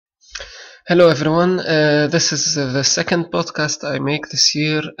Hello everyone, this is the second podcast I make this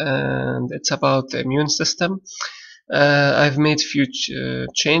year and it's about the immune system. I've made few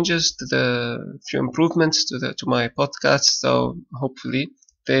changes to the few improvements to my podcast, so hopefully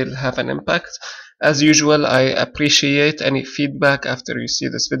they'll have an impact. As usual, I appreciate any feedback after you see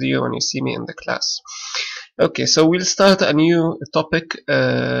this video and you see me in the class. Okay, so we'll start a new topic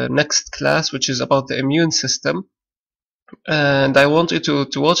next class, which is about the immune system. And I want you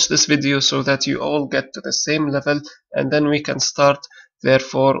to watch this video so that you all get to the same level, and then we can start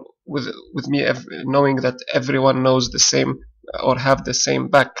therefore with me knowing that everyone knows the same or have the same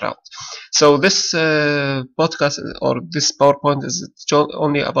background. So this podcast or this PowerPoint is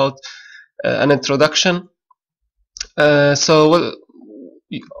only about an introduction. Well,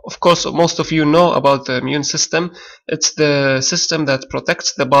 of course, most of you know about the immune system. It's the system that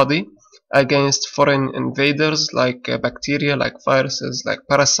protects the body against foreign invaders like bacteria, like viruses, like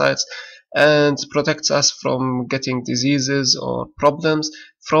parasites, and protects us from getting diseases or problems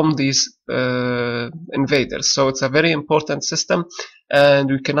from these invaders. So it's a very important system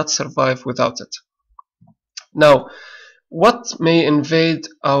and we cannot survive without it. Now, what may invade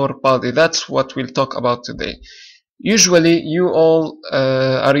our body? That's what we'll talk about today. Usually you all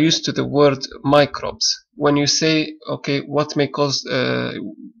are used to the word microbes. When you say, okay, what may cause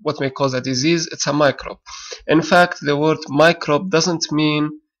a disease, it's a microbe. In fact, the word microbe doesn't mean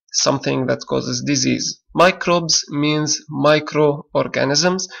something that causes disease. Microbes means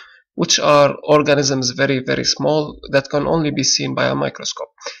microorganisms, which are organisms very, very small that can only be seen by a microscope.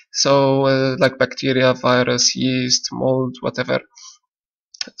 So like bacteria, virus, yeast, mold, whatever.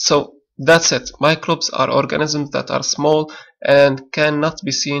 So that's it. Microbes are organisms that are small and cannot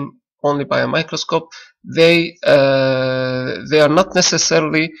be seen only by a microscope. They are not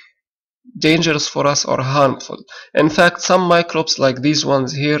necessarily dangerous for us or harmful. In fact, some microbes like these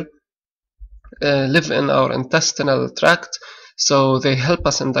ones here live in our intestinal tract, so they help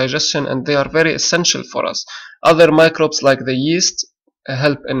us in digestion and they are very essential for us. Other microbes like the yeast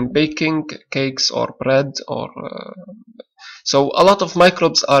help in baking cakes or bread or so a lot of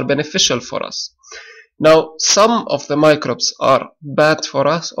microbes are beneficial for us. Now, some of the microbes are bad for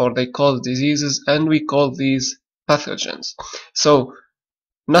us or they cause diseases, and we call these pathogens. So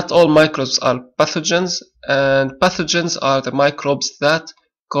not all microbes are pathogens, and pathogens are the microbes that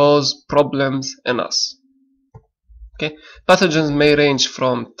cause problems in us. Okay, pathogens may range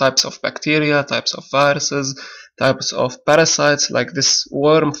from types of bacteria, types of viruses, types of parasites, like this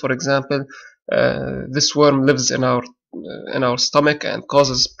worm, for example. This worm lives in our stomach and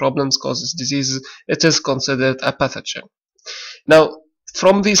causes problems, causes diseases. It is considered a pathogen. Now,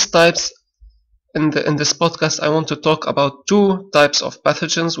 from these types, in this podcast, I want to talk about two types of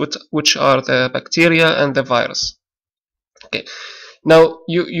pathogens, which are the bacteria and the virus. Okay. Now,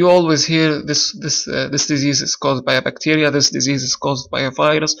 you always hear this disease is caused by a bacteria, this disease is caused by a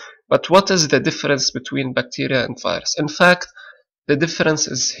virus, but what is the difference between bacteria and virus? In fact, the difference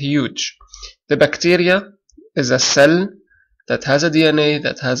is huge. The bacteria is a cell that has a DNA,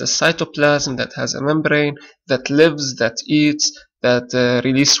 that has a cytoplasm, that has a membrane, that lives, that eats, that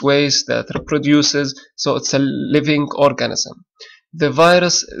releases waste, that reproduces, so it's a living organism. The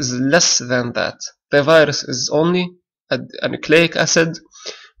virus is less than that. The virus is only a nucleic acid,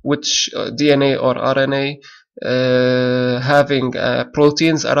 which DNA or RNA having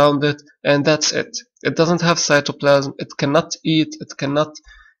proteins around it, and that's it. It doesn't have cytoplasm, it cannot eat, it cannot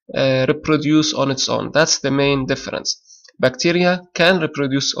reproduce on its own. That's the main difference. Bacteria can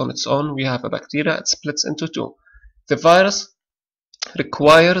reproduce on its own. We have a bacteria, it splits into two. The virus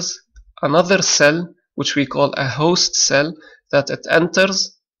requires another cell, which we call a host cell, that it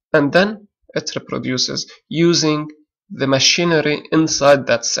enters and then it reproduces using the machinery inside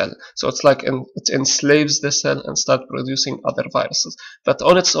that cell. So it's like it enslaves the cell and starts producing other viruses. But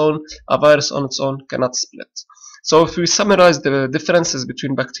on its own, a virus on its own cannot split. So if we summarize the differences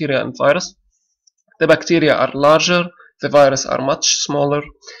between bacteria and virus, the bacteria are larger, the virus are much smaller.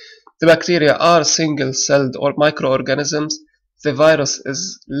 The bacteria are single-celled or microorganisms. The virus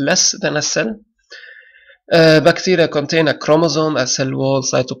is less than a cell. Bacteria contain a chromosome, a cell wall,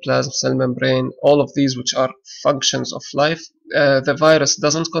 cytoplasm, cell membrane, all of these which are functions of life. The virus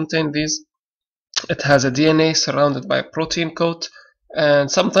doesn't contain these. It has a DNA surrounded by a protein coat,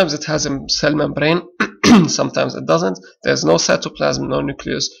 and sometimes it has a cell membrane, sometimes it doesn't. There's no cytoplasm, no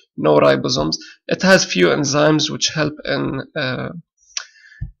nucleus, no ribosomes. It has few enzymes which help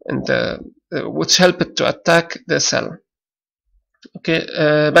which help it to attack the cell. Okay,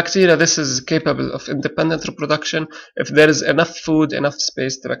 bacteria, this is capable of independent reproduction. If there is enough food, enough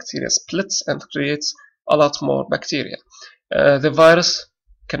space, the bacteria splits and creates a lot more bacteria. The virus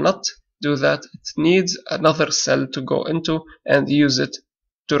cannot do that. It needs another cell to go into and use it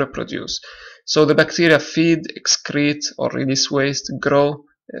to reproduce. So the bacteria feed, excrete, or release waste, grow,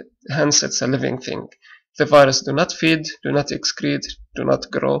 hence it's a living thing. The virus do not feed, do not excrete, do not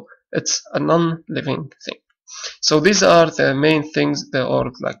grow. It's a non-living thing. So these are the main things,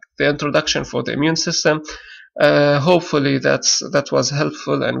 or like the introduction for the immune system. Hopefully that was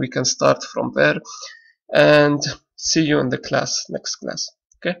helpful, and we can start from there. And see you in the next class.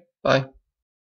 Okay, bye.